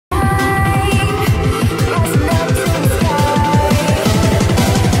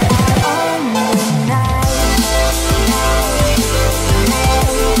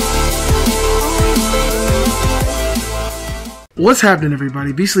What's happening,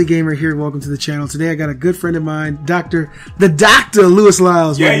 everybody? Beastly Gamer here. Welcome to the channel. Today I got a good friend of mine, the Doctor Lewis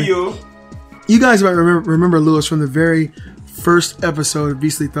Lyles. Yeah, you. You guys might remember Lewis from the very first episode of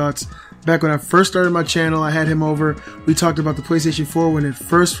Beastly Thoughts. Back when I first started my channel, I had him over. We talked about the PlayStation 4 when it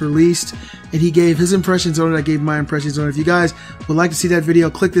first released, and he gave his impressions on it. I gave my impressions on it. If you guys would like to see that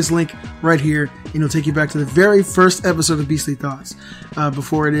video, click this link right here, and it'll take you back to the very first episode of Beastly Thoughts,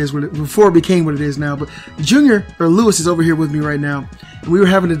 before it became what it is now. But Junior, or Lewis, is over here with me right now, and we were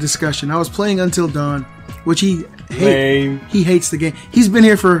having a discussion. I was playing Until Dawn, which he hates the game. He's been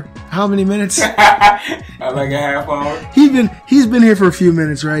here for how many minutes? Like a half hour. He's been here for a few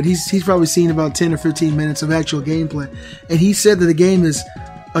minutes, right? He's probably seen about 10 or 15 minutes of actual gameplay, and he said that the game is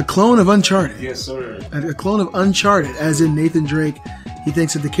a clone of Uncharted. Yes, sir. A clone of Uncharted, as in Nathan Drake. He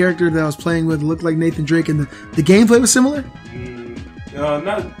thinks that the character that I was playing with looked like Nathan Drake, and the gameplay was similar.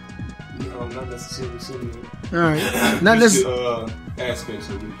 Not necessarily similar. All right, not necessarily. Aspects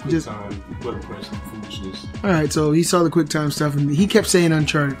of it, quick time, but impression, foolishness. All right, so he saw the quick time stuff, and he kept saying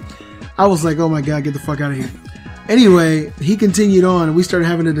Uncharted. I was like, oh my god, get the fuck out of here. Anyway, he continued on, and we started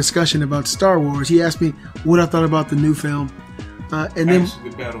having a discussion about Star Wars. He asked me what I thought about the new film, and then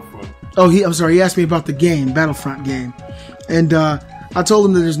the Battlefront. I'm sorry. He asked me about the game, Battlefront game, and I told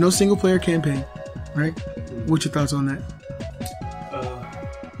him that there's no single player campaign. Right? What's your thoughts on that?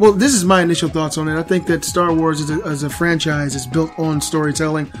 Well, this is my initial thoughts on it. I think that Star Wars as a franchise is built on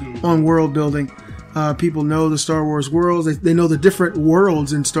storytelling, on world building. People know the Star Wars worlds. They know the different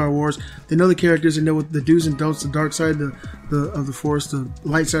worlds in Star Wars. They know the characters. They know what the do's and don'ts, the dark side of the Force, the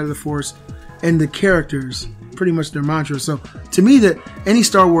light side of the Force, and the characters. Pretty much their mantra. So, to me, that any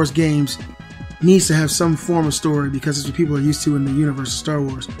Star Wars games needs to have some form of story because it's what people are used to in the universe of Star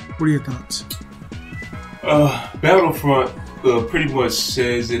Wars. What are your thoughts? Battlefront pretty much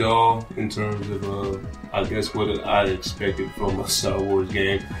says it all in terms of, I guess, what I expected from a Star Wars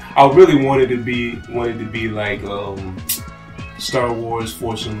game. I really wanted to be like Star Wars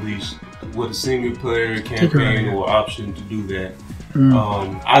Force Unleashed with a single player campaign or option to do that.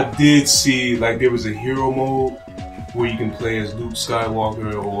 I did see like there was a hero mode where you can play as Luke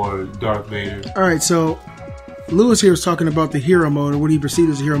Skywalker or Darth Vader. All right, so Lewis here was talking about the hero mode, or what he perceived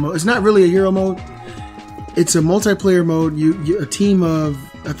as a hero mode. It's not really a hero mode. It's a multiplayer mode. You a team of,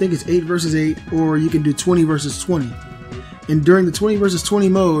 I think it's 8 versus 8, or you can do 20 versus 20. And during the 20 versus 20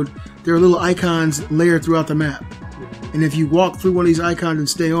 mode, there are little icons layered throughout the map. And if you walk through one of these icons and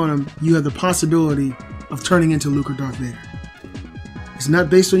stay on them, you have the possibility of turning into Luke or Darth Vader. It's not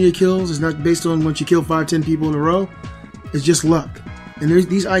based on your kills. It's not based on once you kill 5-10 people in a row. It's just luck. And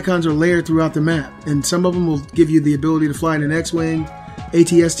these icons are layered throughout the map. And some of them will give you the ability to fly in an X-Wing,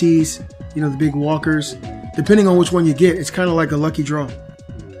 ATSTs, the big walkers. Depending on which one you get, it's kind of like a lucky draw.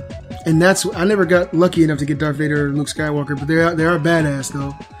 And I never got lucky enough to get Darth Vader or Luke Skywalker, but they are badass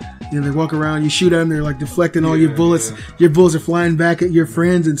though. They walk around, you shoot at them, they're like deflecting all your bullets. Your bullets are flying back at your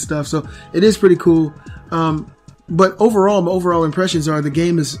friends and stuff. So it is pretty cool. But overall, my overall impressions are the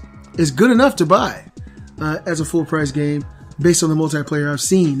game is good enough to buy as a full price game based on the multiplayer I've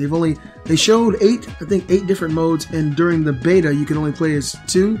seen. They showed 8 different modes, and during the beta you can only play as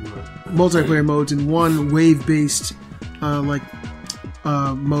 2 multiplayer modes and 1 wave-based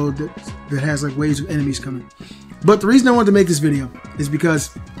mode that has like waves of enemies coming. But the reason I wanted to make this video is because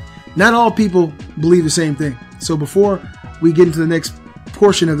not all people believe the same thing. So before we get into the next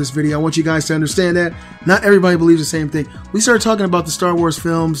portion of this video, I want you guys to understand that not everybody believes the same thing. We started talking about the Star Wars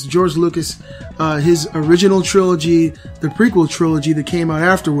films, George Lucas, his original trilogy, the prequel trilogy that came out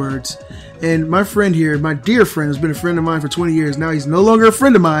afterwards. And my friend here, my dear friend, has been a friend of mine for 20 years. Now he's no longer a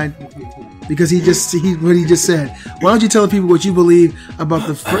friend of mine because what he just said. Why don't you tell people what you believe about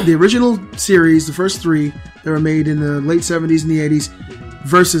the original series, the first 3 that were made in the late 70s and the 80s,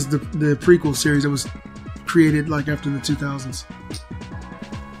 versus the prequel series that was created like after the 2000s?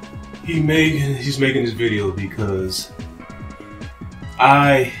 He's making this video because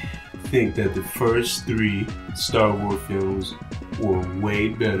I think that the first 3 Star Wars films were way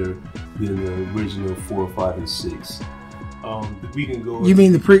better than the original 4, 5, and 6. We can go. You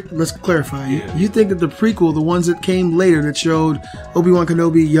mean let's clarify. Yeah. You think that the prequel, the ones that came later that showed Obi-Wan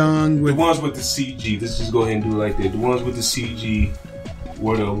Kenobi young, the ones with the CG. Let's just go ahead and do it like that. The ones with the CG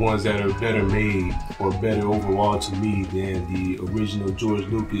were the ones that are better made or better overall to me than the original George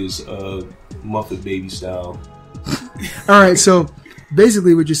Lucas Muppet Baby style. All right, so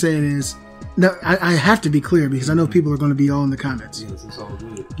basically what you're saying is, now I have to be clear because I know people are going to be all in the comments. Yes, it's all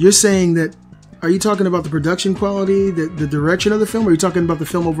good. You're saying that, are you talking about the production quality, the direction of the film, or are you talking about the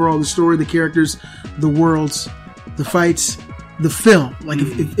film overall, the story, the characters, the worlds, the fights, the film. Like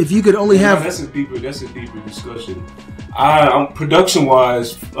if you could only have that's a deeper discussion. Production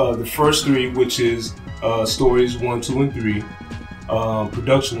wise, the first three, which is stories 1, 2, and 3,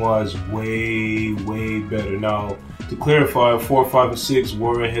 production wise, way better. Now, to clarify, 4, 5, and 6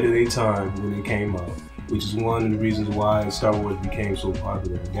 were ahead of their time when they came out, which is one of the reasons why Star Wars became so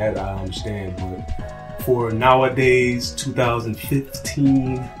popular. That I understand, but for nowadays,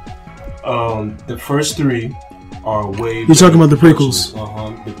 2015, the first three are way. You're talking about the prequels.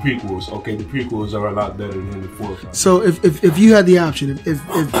 The prequels. Okay, the prequels are a lot better than the 4. So if you had the option, if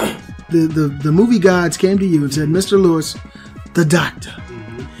the movie gods came to you and said, Mr. Lewis, the Doctor,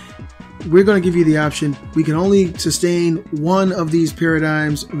 we're going to give you the option. We can only sustain one of these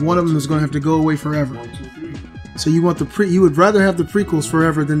paradigms. One of them is going to have to go away forever. 1, 2, 3. So you want you would rather have the prequels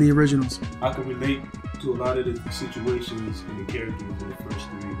forever than the originals. I can relate to a lot of the situations and the characters in the first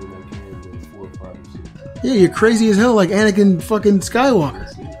 3 than I can in 4, 5, and 6. Yeah, you're crazy as hell, like Anakin fucking Skywalker.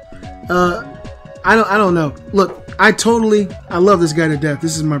 I don't know. Look, I love this guy to death.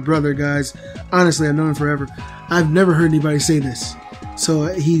 This is my brother, guys. Honestly, I've known him forever. I've never heard anybody say this. So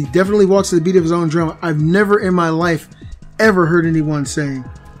he definitely walks to the beat of his own drum. I've never in my life ever heard anyone saying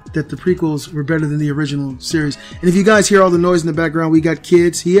that the prequels were better than the original series. And if you guys hear all the noise in the background, we got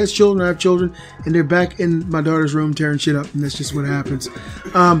kids. He has children, I have children, and they're back in my daughter's room tearing shit up, and that's just what happens.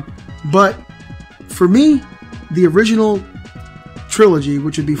 But for me, the original trilogy,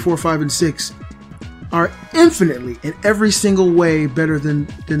 which would be 4, 5, and 6, are infinitely in every single way better than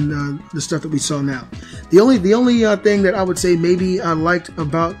the stuff that we saw now. The only thing that I would say maybe I liked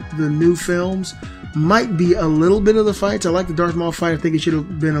about the new films might be a little bit of the fights. I like the Darth Maul fight. I think it should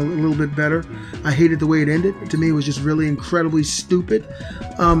have been a little bit better. I hated the way it ended. To me, it was just really incredibly stupid.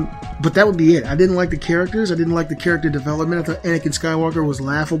 But that would be it. I didn't like the characters. I didn't like the character development. I thought Anakin Skywalker was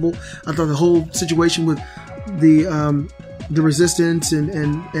laughable. I thought the whole situation with the Resistance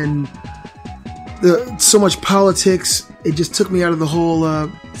and so much politics, it just took me out of the whole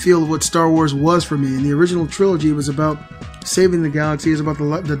feel of what Star Wars was for me. In the original trilogy, it was about saving the galaxy. It was about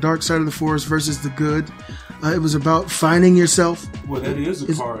the dark side of the Force versus the good. It was about finding yourself. Well, that is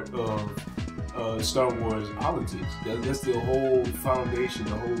a part of Star Wars politics. That's the whole foundation,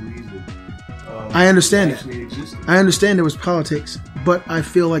 the whole reason. I understand it. I understand there was politics, but I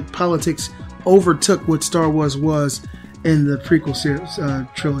feel like politics overtook what Star Wars was in the prequel series,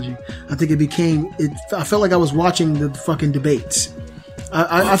 trilogy. I think I felt like I was watching the fucking debates.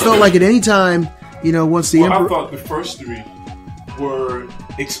 I felt like at any time, once the Emperor... I thought the first 3 were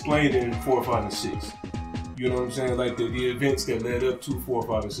explained in 4, 5, and 6. You know what I'm saying? Like the events that led up to 4,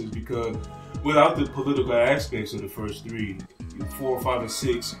 5, and 6, because without the political aspects of the first 3, 4, 5, and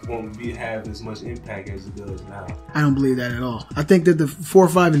 6 won't have as much impact as it does now. I don't believe that at all. I think that the 4,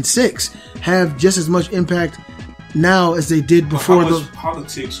 5, and 6 have just as much impact now as they did before. How much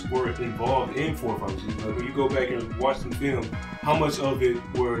politics were involved in 4, 5, and 6? Like when you go back and watch the film, how much of it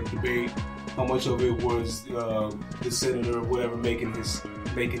were debate? How much of it was the senator or whatever making his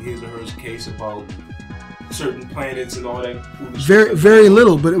or her case about certain planets and all that? Very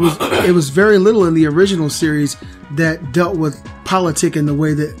little, but it was very little in the original series that dealt with politic in the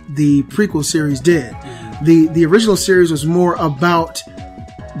way that the prequel series did. The original series was more about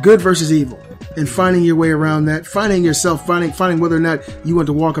good versus evil and finding your way around that, finding yourself, finding whether or not you want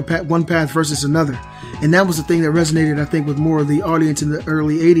to walk one path versus another. And that was the thing that resonated, I think, with more of the audience in the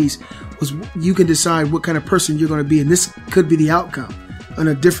early 80s, was you can decide what kind of person you're going to be, and this could be the outcome. In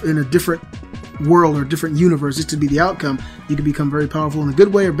a different world or different universe, this could be the outcome. You can become very powerful in a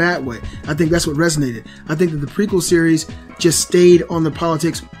good way or bad way. I think that's what resonated. I think that the prequel series just stayed on the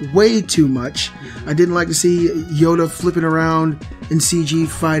politics way too much. I didn't like to see Yoda flipping around in CG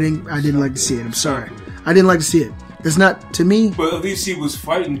fighting. I didn't like to see it. I'm sorry. I didn't like to see it. It's not, to me... But at least he was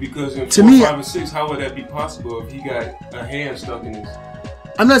fighting, because in 4, 5, and 6, how would that be possible if he got a hand stuck in his...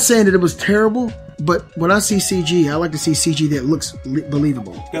 I'm not saying that it was terrible, but when I see CG, I like to see CG that looks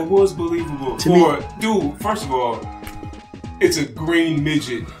believable. That was believable. Dude, first of all, it's a green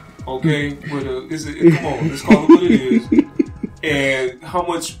midget, okay? Come on, let's call it what it is. And how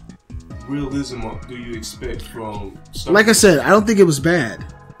much realism do you expect from Star Wars? Like I said, I don't think it was bad.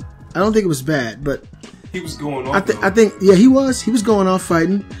 But... He was going off. I think, yeah, he was. He was going off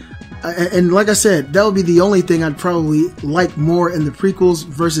fighting. And like I said, that would be the only thing I'd probably like more in the prequels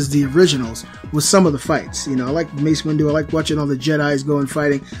versus the originals, was some of the fights. I like Mace Windu. I like watching all the Jedis go and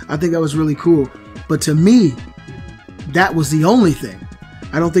fighting. I think that was really cool. But to me, that was the only thing.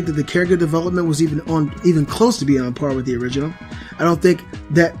 I don't think that the character development was even close to being on par with the original. I think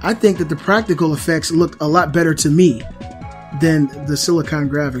that the practical effects looked a lot better to me than the silicon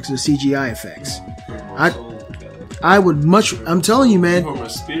graphics or CGI effects. I would much. I'm telling you, man. You hurt my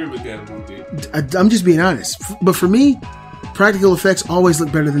spirit with that movie. I'm just being honest. But for me, practical effects always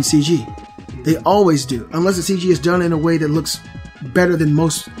look better than CG. They always do, unless the CG is done in a way that looks better than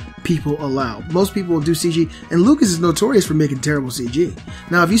most people allow. Most people will do CG, and Lucas is notorious for making terrible CG.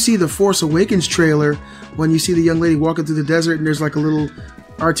 Now, if you see the Force Awakens trailer, when you see the young lady walking through the desert and there's like a little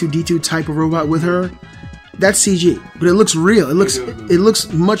R2-D2 type of robot with her, that's CG, but it looks real. It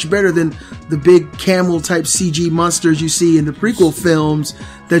looks much better than the big camel type CG monsters you see in the prequel films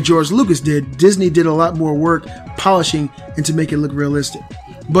that George Lucas did. Disney did a lot more work polishing and to make it look realistic.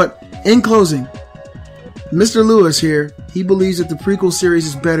 But in closing, Mr. Lewis here, he believes that the prequel series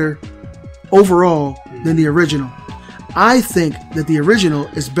is better overall than the original. I think that the original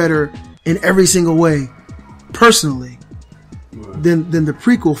is better in every single way, personally, than the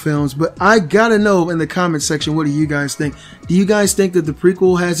prequel films. But I gotta know in the comment section, what do you guys think? Do you guys think that the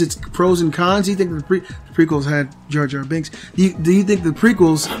prequel has its pros and cons? Do you think that the prequels had Jar Jar Binks? Do you think the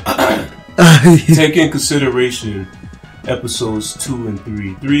prequels take in consideration episodes 2 and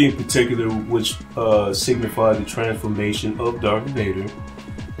 3. 3 in particular, which signify the transformation of Darth Vader.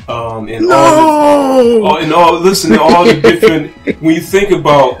 All the different. When you think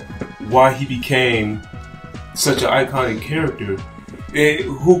about why he became such an iconic character,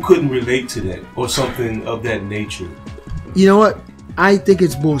 who couldn't relate to that or something of that nature? You know what? I think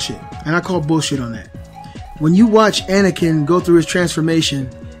it's bullshit, and I call bullshit on that. When you watch Anakin go through his transformation,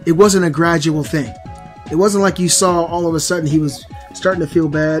 it wasn't a gradual thing. It wasn't like you saw all of a sudden he was starting to feel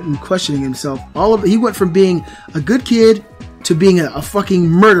bad and questioning himself. He went from being a good kid to being a fucking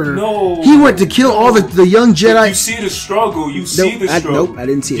murderer. No, he went to kill all the young Jedi. But you see the struggle. Nope, I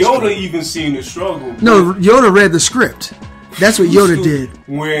didn't see the struggle. Yoda even seen the struggle. No, Yoda read the script. That's what Yoda did.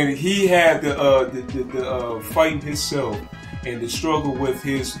 When he had the fighting himself and the struggle with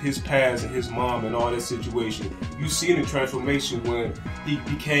his past and his mom and all that situation. You see the transformation when he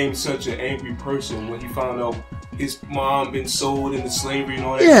became such an angry person when he found out his mom been sold into slavery and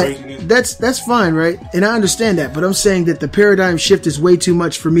all that craziness. That's fine, right? And I understand that, but I'm saying that the paradigm shift is way too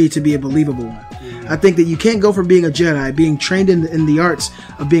much for me to be a believable one. I think that you can't go from being a Jedi, being trained in the arts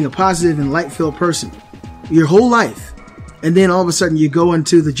of being a positive and light-filled person your whole life, and then all of a sudden you go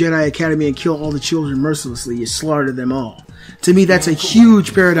into the Jedi Academy and kill all the children mercilessly. You slaughter them all. To me, that's a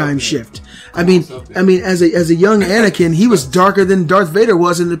huge paradigm shift. I mean, as a young Anakin, he was darker than Darth Vader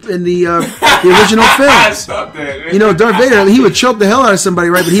was in the original film. Stop that, man. You know, Darth Vader, he would choke the hell out of somebody,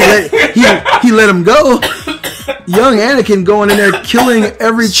 right? But he let him go. Young Anakin going in there killing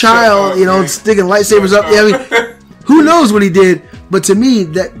every child, sticking lightsabers up. I mean, who knows what he did? But to me,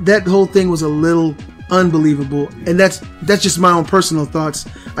 that whole thing was a little unbelievable, and that's just my own personal thoughts.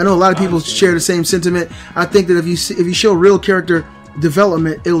 I know a lot of people share the same sentiment. I think that if you show real character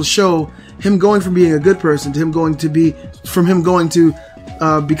development, it'll show him going from being a good person to him going to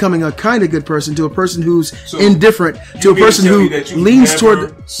becoming a kind of good person to a person who's indifferent to a person who leans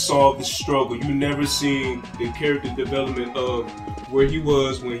toward. Saw the struggle. You never seen the character development of where he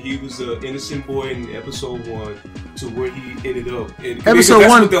was when he was an innocent boy in episode 1 to where he ended up. Episode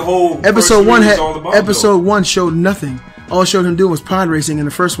 1 showed nothing. All it showed him doing was pod racing in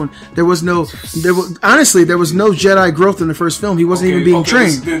the first one. There was no Jedi growth in the first film. He wasn't even being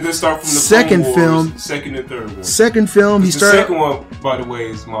trained. Let's start from the second film. Second and third one. Second film, he started. The second one, by the way,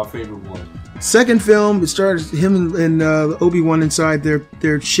 is my favorite one. Second film, it started him and Obi-Wan inside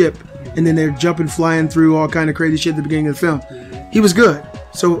their ship, and then they're flying through all kind of crazy shit at the beginning of the film. He was good.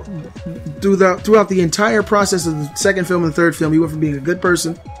 So throughout the entire process of the second film and the third film, he went from being a good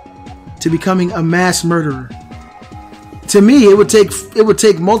person to becoming a mass murderer. To me, it would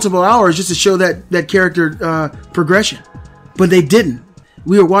take multiple hours just to show that character progression, but they didn't.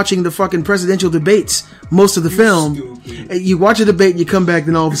 We were watching the fucking presidential debates most of the film. You watch a debate and you come back,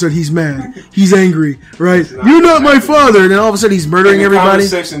 then all of a sudden he's mad, he's angry, right? You're not my father, and then all of a sudden he's murdering everybody. In the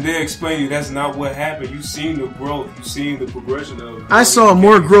comment section, they explain you that's not what happened. You've seen the growth, you've seen the progression of. I saw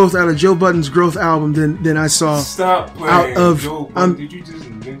more growth out of Joe Budden's growth album than I saw. Stop playing. Out of Joe Budden. Did you just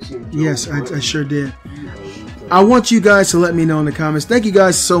mention Joe Yes, Budden? I sure did. I want you guys to let me know in the comments. Thank you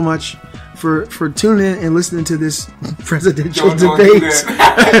guys so much for tuning in and listening to this presidential debate.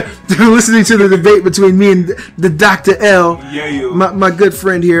 Listening to the debate between me and the Dr. L, my good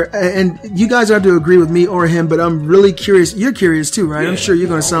friend here. And you guys don't have to agree with me or him, but I'm really curious. You're curious too, right? Yeah, I'm sure you're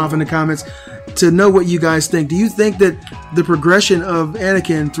going to sound off in the comments to know what you guys think. Do you think that the progression of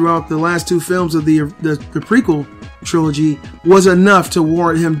Anakin throughout the last two films of the prequel trilogy was enough to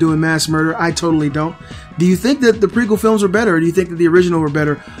warrant him doing mass murder? I totally don't. Do you think that the prequel films were better, or do you think that the original were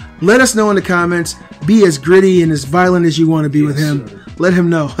better? Let us know in the comments. Be as gritty and as violent as you want to be with him. Sir. let him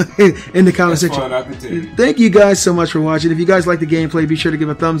know in the comment section. Fine, I can tell you. Thank you guys so much for watching. If you guys like the gameplay, be sure to give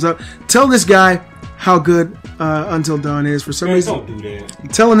a thumbs up. Tell this guy how good Until Dawn is. For some reason, don't do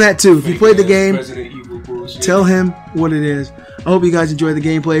that. Tell him that too. If you played the game, Resident Evil bullshit. tell him what it is. I hope you guys enjoyed the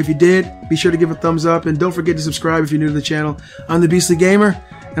gameplay. If you did, be sure to give a thumbs up. And don't forget to subscribe if you're new to the channel. I'm the Beastly Gamer,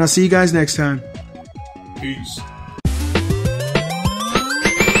 and I'll see you guys next time. Peace.